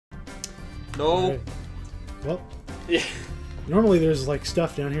No. Right. Well, Yeah. normally there's like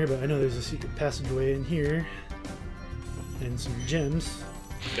stuff down here, but I know there's a secret passageway in here. And some gems.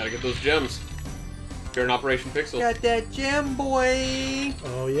 Gotta get those gems. If you're an Operation Pixel. Got that gem, boy.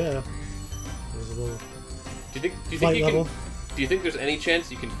 Oh yeah. There's a little Do you think flight you level. can? Do you think there's any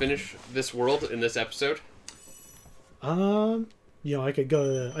chance you can finish this world in this episode? You know, I could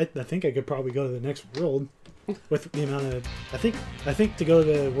go to. I think I could probably go to the next world with the amount of. I think to go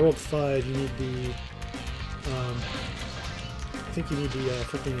to World 5, you need the. I think you need the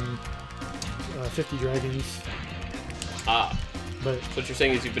freaking 50 dragons. Ah. But So what you're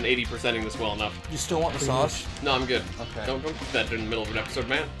saying is you've been 80%ing this well enough. You still want the Pretty sauce? No, I'm good. Okay. Don't put that in the middle of an episode,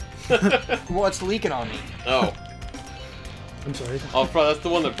 man. Well, it's leaking on me. Oh. I'm sorry. Oh, that's the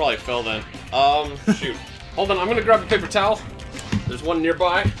one that probably fell then. Shoot. Hold on, I'm gonna grab a paper towel. There's one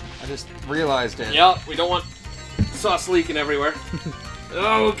nearby. I just realized it. Yeah, we don't want sauce leaking everywhere.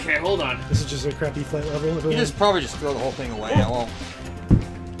 Okay, hold on. This is just a crappy flight level. You Everyone. just probably just throw the whole thing away. I won't.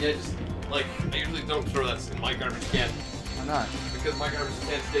 Yeah, just, like, I usually don't throw that in my garbage can. Why not? Because my garbage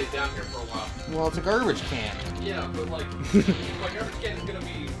can stays down here for a while. Well, it's a garbage can. Yeah, but, like, my garbage can is gonna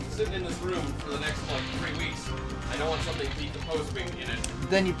be sitting in this room for the next, like, 3 weeks. I don't want something decomposing in it.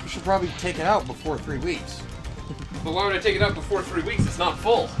 Then you should probably take it out before 3 weeks. But why would I take it out before 3 weeks? It's not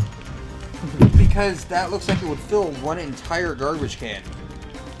full. Because that looks like it would fill one entire garbage can.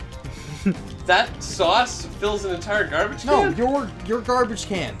 That sauce fills an entire garbage No, can? your garbage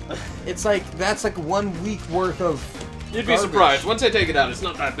can. It's like, that's like 1 week worth of You'd be garbage. surprised. Once I take it out, it's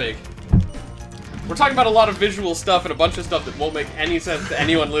not that big. We're talking about a lot of visual stuff and a bunch of stuff that won't make any sense to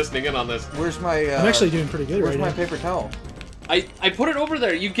anyone listening in on this. Where's my, I'm actually doing pretty good where's right my now. paper towel? I put it over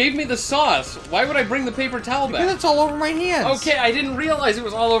there. You gave me the sauce. Why would I bring the paper towel Because back? it's all over my hands. Okay, I didn't realize it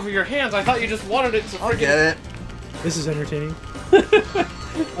was all over your hands. I thought you just wanted it to I'll freaking... get it. This is entertaining.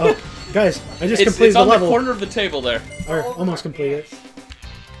 Oh, guys, I just It's completed on the level. the corner of the table there. Or almost completed.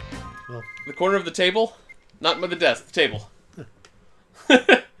 Well, The corner of the table? Not by the desk, the table.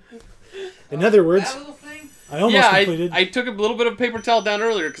 in other words, That little thing? I almost Yeah, completed. I took a little bit of paper towel down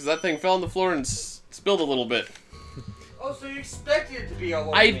earlier because that thing fell on the floor and spilled a little bit. Oh, so you expected it to be all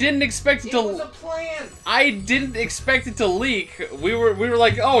over I me. didn't expect it It was to... a plan. I didn't expect it to leak. We were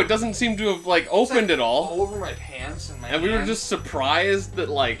like, oh, it doesn't seem to have, like, opened at all. All over my pants and my And we were hands. just surprised that,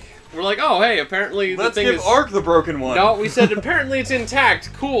 like... We're like, oh, hey, apparently Let's the thing give is... Ark the broken one. No, we said apparently it's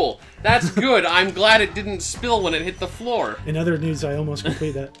intact. Cool. That's good. I'm glad it didn't spill when it hit the floor. In other news, I almost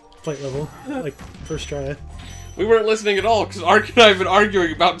completed that flight level, like first try. We weren't listening at all because Ark and I have been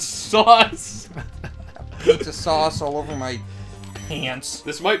arguing about sauce. Pizza sauce all over my pants.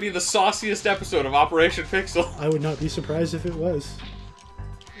 This might be the sauciest episode of Operation Pixel. I would not be surprised if it was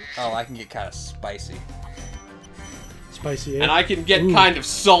Oh, I can get kind of spicy. spicy. Eh? And I can get Ooh. kind of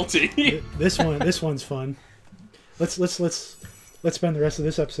salty. This one's fun. Let's spend the rest of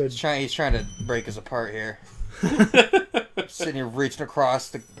this episode. He's trying to break us apart here. Sitting here reaching across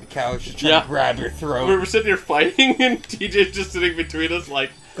the couch, just trying Yeah. to grab your throat. We were sitting here fighting and TJ's just sitting between us like,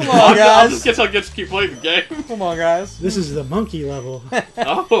 Come on, guys. I'll just keep playing the game. Come on, guys. This is the monkey level.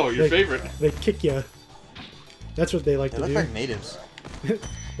 Oh, your They- favorite. They kick you. That's what they like They to look do. like natives.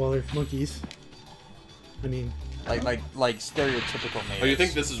 Well, they're monkeys. I mean, Like stereotypical natives. Oh, you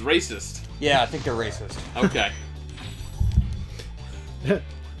think this is racist? Yeah, I think they're racist. Okay.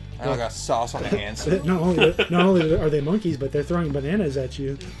 I don't got sauce on my hands. not only are they monkeys, but they're throwing bananas at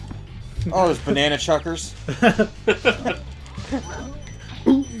you. Oh, there's banana chuckers.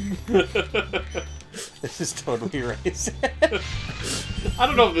 This is totally racist. I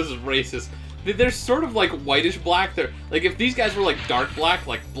don't know if this is racist. They're sort of like whitish black. They're like if these guys were like dark black,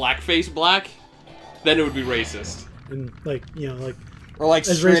 like blackface black, then it would be racist. And like, you know, like Or like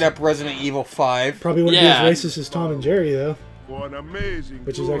As straight raci- up Resident Evil 5. probably wouldn't Yeah. be as racist as Tom and Jerry though, For an amazing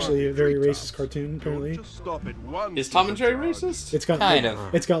which is tour actually a of very treats. racist cartoon apparently. Don't just stop at one Is Tom and Jerry pizza joint. racist? It's got Kind like,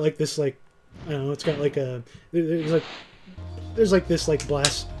 of. It's got like this like I don't know. It's got like a there's like this like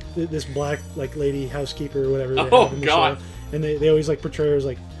this black like lady housekeeper or whatever. They Oh, have in the God. show. And they always like portray her as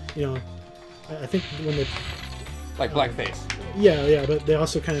like, you know, I think when they Like blackface. yeah, but they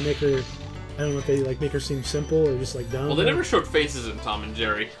also kind of make her. I don't know if they like make her seem simple or just like dumb. Well, they never showed faces in Tom and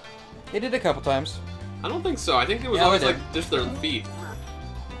Jerry. They did a couple times. I don't think so. I think it was Yeah, always they like did. just their feet.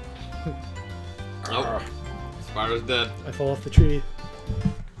 Oh, Spyro's dead. I fall off the tree.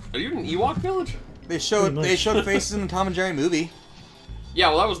 Are you in an Ewok village? They showed Pretty much. faces in the Tom and Jerry movie. Yeah,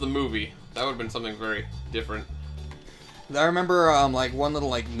 well, that was the movie. That would have been something very different. I remember like one little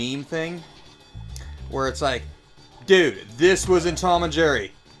like meme thing where it's like, dude, this was in Tom and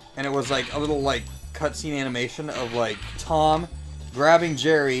Jerry, and it was like a little like cutscene animation of like Tom grabbing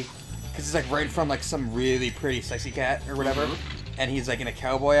Jerry because he's like right from like some really pretty sexy cat or whatever, and he's like in a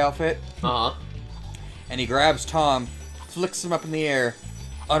cowboy outfit. And he grabs Tom, flicks him up in the air,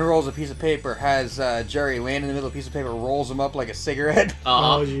 unrolls a piece of paper, has Jerry land in the middle of a piece of paper, rolls him up like a cigarette,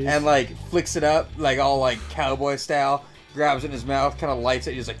 and like flicks it up like all like cowboy style, grabs it in his mouth, kind of lights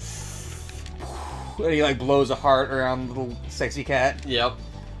it, he's like, and he like blows a heart around the little sexy cat. Yep.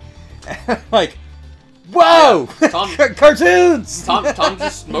 Like, whoa! Yeah, Cartoons! Tom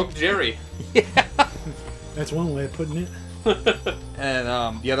just smoked Jerry. Yeah. That's one way of putting it.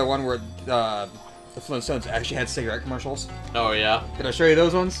 And the other one where the Flintstones actually had cigarette commercials. Oh yeah. Did I show you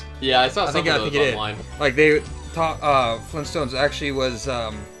those ones? Yeah, I saw some of those it online. Like they Flintstones actually was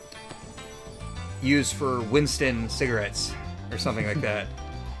used for Winston cigarettes or something like that.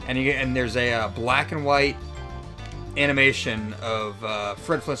 And there's a black and white animation of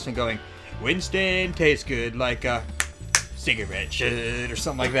Fred Flintstone going, "Winston tastes good like a cigarette should," or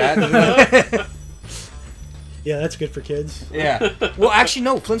something like that. Yeah, that's good for kids. Yeah. Well, actually,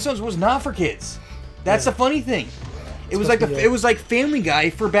 no. Flintstones was not for kids. That's the funny thing. It was like it was like Family Guy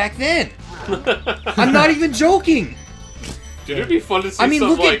for back then. I'm not even joking. Dude, it'd be fun to see. I mean,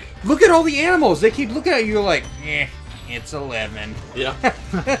 stuff look at all the animals. They keep looking at you like, it's 11. Yeah.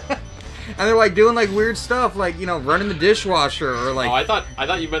 And they're like doing like weird stuff, like running the dishwasher or like. Oh, I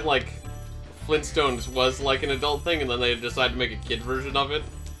thought you meant like Flintstones was like an adult thing, and then they decided to make a kid version of it,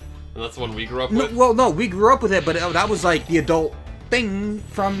 and that's the one we grew up with. Well, no, we grew up with it, but that was like the adult thing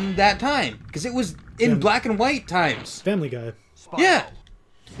from that time because it was in black and white times. Family Guy. Yeah.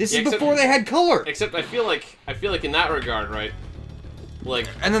 This is before they had color. Except I feel like in that regard, right? Like,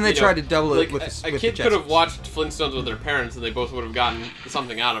 and then they tried to double it with a kid could have watched Flintstones with their parents, and they both would have gotten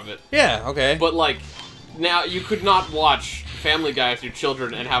something out of it. Yeah. Okay. But like, now you could not watch Family Guy with your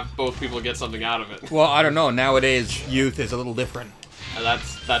children and have both people get something out of it. Well, I don't know. Nowadays, youth is a little different.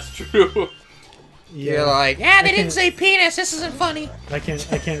 That's true. Yeah. You're like, they didn't say penis. This isn't funny. I can't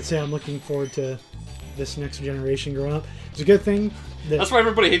say I'm looking forward to this next generation growing up. It's a good thing. That's why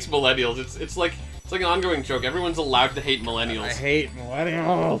everybody hates millennials. It's like an ongoing joke. Everyone's allowed to hate millennials. I hate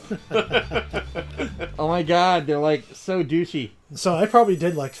millennials. Oh my god, they're like so douchey. So I probably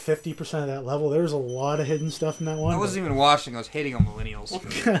did like 50% of that level. There was a lot of hidden stuff in that one. I wasn't even watching. I was hating on millennials.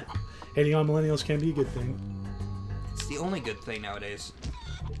 Hating on millennials can be a good thing. It's the only good thing nowadays.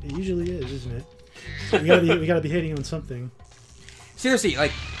 It usually is, isn't it? We gotta be hating on something. Seriously,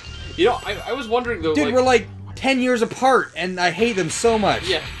 like, I was wondering though. dude, we're like 10 years apart, and I hate them so much.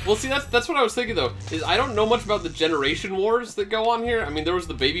 Yeah, well, see, that's what I was thinking though. Is I don't know much about the generation wars that go on here. I mean, there was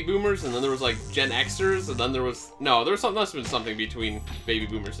the baby boomers, and then there was like Gen Xers, and then there was must have been something between baby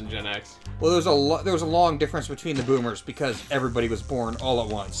boomers and Gen X. Well, there was a long difference between the boomers because everybody was born all at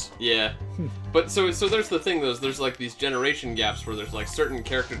once. Yeah, but so there's the thing though. There's like these generation gaps where there's like certain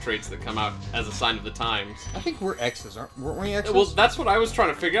character traits that come out as a sign of the times. I think we're X's, weren't we X's? Well, that's what I was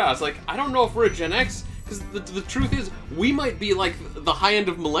trying to figure out. I was like, I don't know if we're a Gen X. Because the truth is, we might be like the high end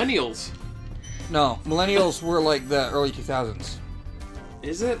of millennials. No, millennials were like the early 2000s.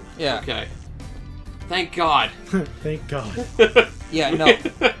 Is it? Yeah. Okay. Thank God. Thank God. Yeah, no.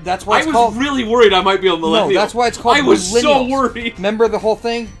 That's why it's I was called... really worried I might be a millennial. No, that's why it's called I was millennials. so worried. Remember the whole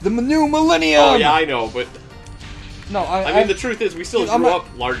thing? The new millennium! Oh, yeah, I know, but... No, I mean, the truth is, we still grew up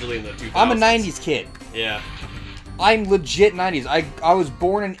largely in the 2000s. I'm a 90s kid. Yeah. I'm legit 90s. I was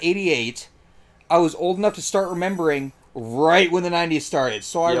born in 88. I was old enough to start remembering right when the 90s started.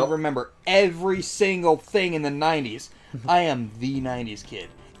 So I remember every single thing in the 90s. I am the 90s kid.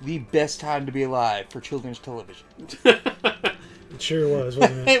 The best time to be alive for children's television. It sure was,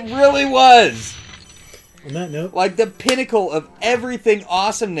 wasn't it? It really was! On that note... Like the pinnacle of everything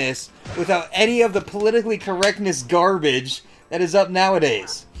awesomeness without any of the politically correctness garbage that is up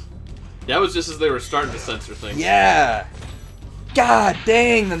nowadays. That was just as they were starting to censor things. Yeah! God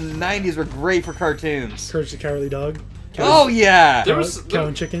dang, the 90s were great for cartoons. Courage the Cowardly Dog. Oh yeah! There was Cow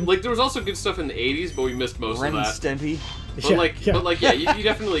and Chicken. Like there was also good stuff in the 80s, but we missed most Ren of and that. Stimpy. But you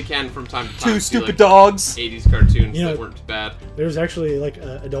definitely can from time to time. Two see, stupid like, dogs. 80s cartoons that weren't bad. There's actually like an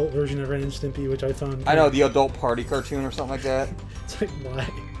adult version of Ren and Stimpy, which I found. I know, the adult party cartoon or something like that. It's like, why?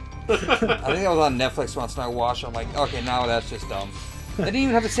 I think that was on Netflix once, and I watched it. I'm like, okay, now that's just dumb. They didn't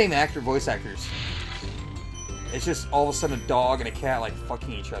even have the same voice actors. It's just all of a sudden a dog and a cat like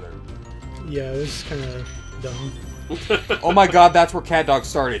fucking each other. Yeah, it was kind of dumb. Oh my god, that's where Cat Dog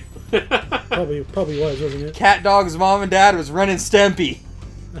started. Probably was, wasn't it? Cat Dog's mom and dad was Ren and Stimpy.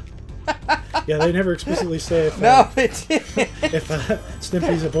 Yeah, they never explicitly say if, no, it didn't. If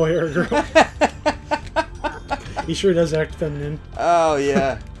Stimpy's a boy or a girl. He sure does act feminine. Oh,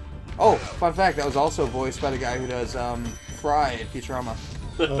 yeah. Oh, fun fact, that was also voiced by the guy who does Fry in Futurama.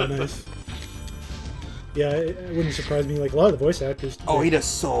 Oh, nice. Yeah, it wouldn't surprise me. Like, a lot of the voice actors... Oh, he does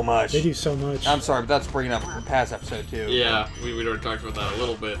so much. They do so much. I'm sorry, but that's bringing up a past episode, too. Yeah, we already talked about that a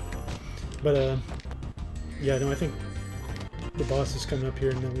little bit. But, yeah, no, I think the boss is coming up here,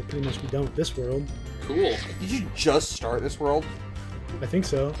 and then we'll pretty much be done with this world. Cool. Did you just start this world? I think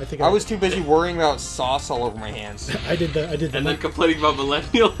so. I was too busy worrying about sauce all over my hands. I did the and then complaining about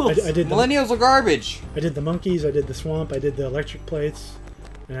millennials. I did Millennials are garbage. I did the monkeys. I did the swamp. I did the electric plates.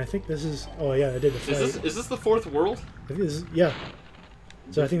 And I think this is... Oh, yeah, I did the flight. Is this the 4th world? I think this is, yeah.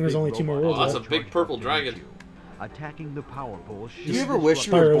 So I think there's only 2 more worlds left. left. That's a big purple dragon. Attacking the power pole. Do you ever wish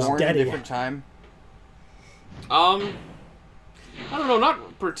you were Spyro's born daddy. in a different time? I don't know,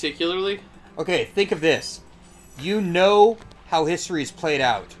 not particularly. Okay, think of this. You know how history is played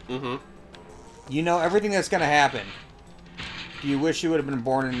out. Mm-hmm. You know everything that's going to happen. Do you wish you would have been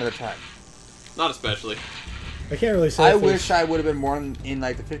born in another time? Not especially. I can't really say. I wish I would have been born in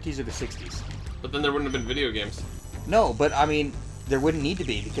like the 50s or the 60s. But then there wouldn't have been video games. No, but I mean, there wouldn't need to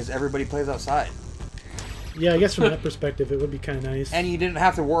be because everybody plays outside. Yeah, I guess from that perspective, it would be kind of nice. And you didn't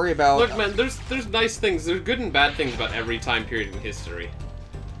have to worry about... Look, man, there's nice things. There's good and bad things about every time period in history.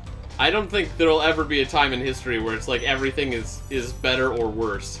 I don't think there'll ever be a time in history where it's like everything is better or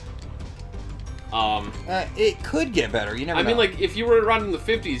worse. it could get better. You never know. I mean, like, if you were around in the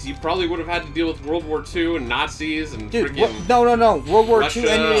 50s, you probably would have had to deal with World War II and Nazis and dude, freaking... no. World War Russia II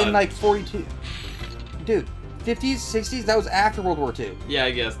ended in like 42. Dude, 50s, 60s, that was after World War II. Yeah,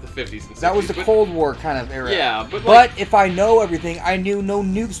 I guess, the 50s and 60s. That was the but, Cold War kind of era. Yeah, but But like... if I know everything, I knew no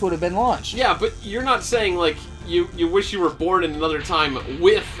nukes would have been launched. Yeah, but you're not saying, like, you wish you were born in another time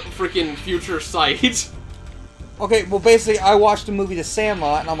with freaking future sight. Okay, well, basically, I watched the movie The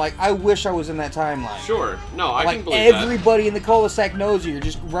Sandlot, and I'm like, I wish I was in that timeline. Sure. No, I like, can believe that. everybody in the cul-de-sac knows you. You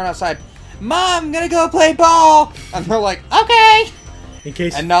just run outside. Mom, I'm gonna go play ball! And they're like, okay! In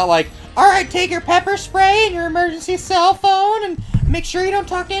case... And not like, alright, take your pepper spray and your emergency cell phone, and make sure you don't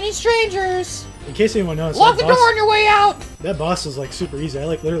talk to any strangers. In case anyone knows, Lock the door on your way out! That boss is like super easy. I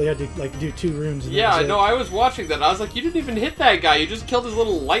like literally had to like do 2 rooms. And Yeah, that was no, I was watching that. I was like, you didn't even hit that guy. You just killed his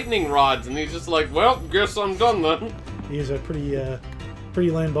little lightning rods, and he's just like, well, guess I'm done then. He's a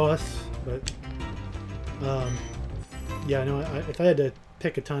pretty lame boss, but yeah, no. If I had to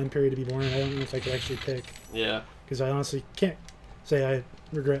pick a time period to be born in, I don't know if I could actually pick. Yeah. Because I honestly can't say I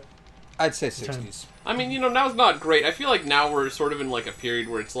regret. I'd say 60s. I mean, you know, now's not great. I feel like now we're sort of in like a period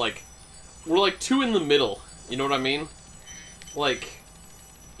where it's like we're like 2 in the middle. You know what I mean? Like,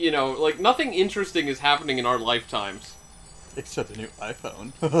 you know, like nothing interesting is happening in our lifetimes. Except the new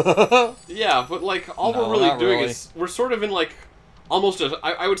iPhone. Yeah, but like all No, we're really not doing really. is we're sort of in like almost a.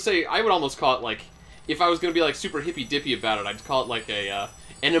 I would say I would almost call it like if I was gonna be like super hippy dippy about it, I'd call it like a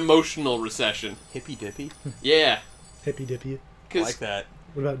an emotional recession. Hippy dippy? Yeah, Hippy dippy. I like that.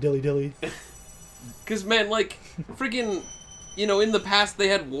 What about dilly dilly? Cause man, like friggin', you know, in the past they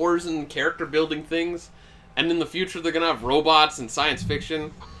had wars and character building things, and in the future they're gonna have robots and science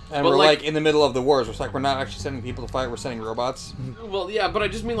fiction. And But, we're like- like in the middle of the wars. It's like we're not actually sending people to fight, we're sending robots. Well, yeah, but I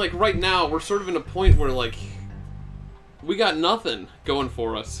just mean like right now we're sort of in a point where like we got nothing going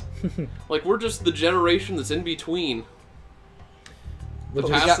for us. Like we're just the generation that's in between the But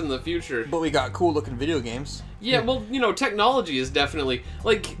we past got- and the future. But we got cool looking video games. Yeah, well, you know, technology is definitely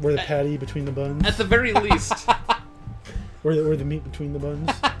like We're the patty between the buns. at the very least. We're the meat between the buns.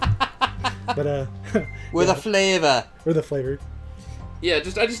 But With yeah, a flavor. we're the flavor. Yeah,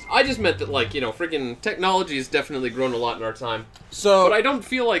 I just meant that like, you know, friggin' technology has definitely grown a lot in our time. So, But I don't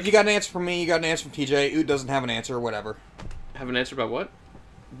feel like you got an answer from me, you got an answer from TJ. Oot doesn't have an answer, whatever. have an answer about what?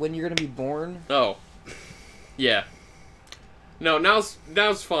 When you're gonna be born? Oh. Yeah. No, now's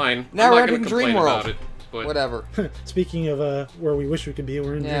fine. Now I'm we're not gonna in complain Dream World. about it. But Whatever. Speaking of where we wish we could be,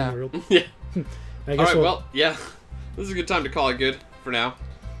 we're in Yeah. Dream World. yeah. I All guess right, we'll, well, yeah. This is a good time to call it good for now.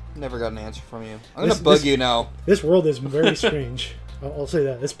 Never got an answer from you. I'm This- gonna bug this- you now. this world is very strange. I'll say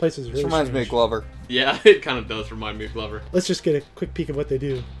that. This place is really This reminds me strange. of Glover. Yeah, it kind of does remind me of Glover. Let's just get a quick peek of what they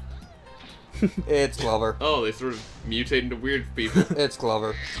do. It's Glover. Oh, they sort of mutate into weird people. It's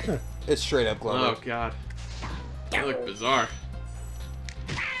Glover. It's straight up Glover. Oh, God. They look bizarre.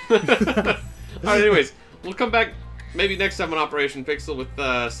 Alright, anyways, we'll come back maybe next time on Operation Pixel with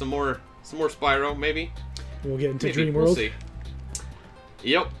some more Spyro, maybe. We'll get into Maybe, Dream we'll World see.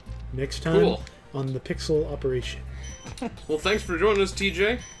 Yep. next time Cool. on the Pixel Operation. Well, thanks for joining us,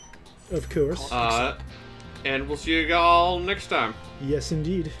 TJ. Of course. And we'll see you all next time. Yes,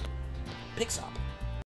 indeed. Pixar.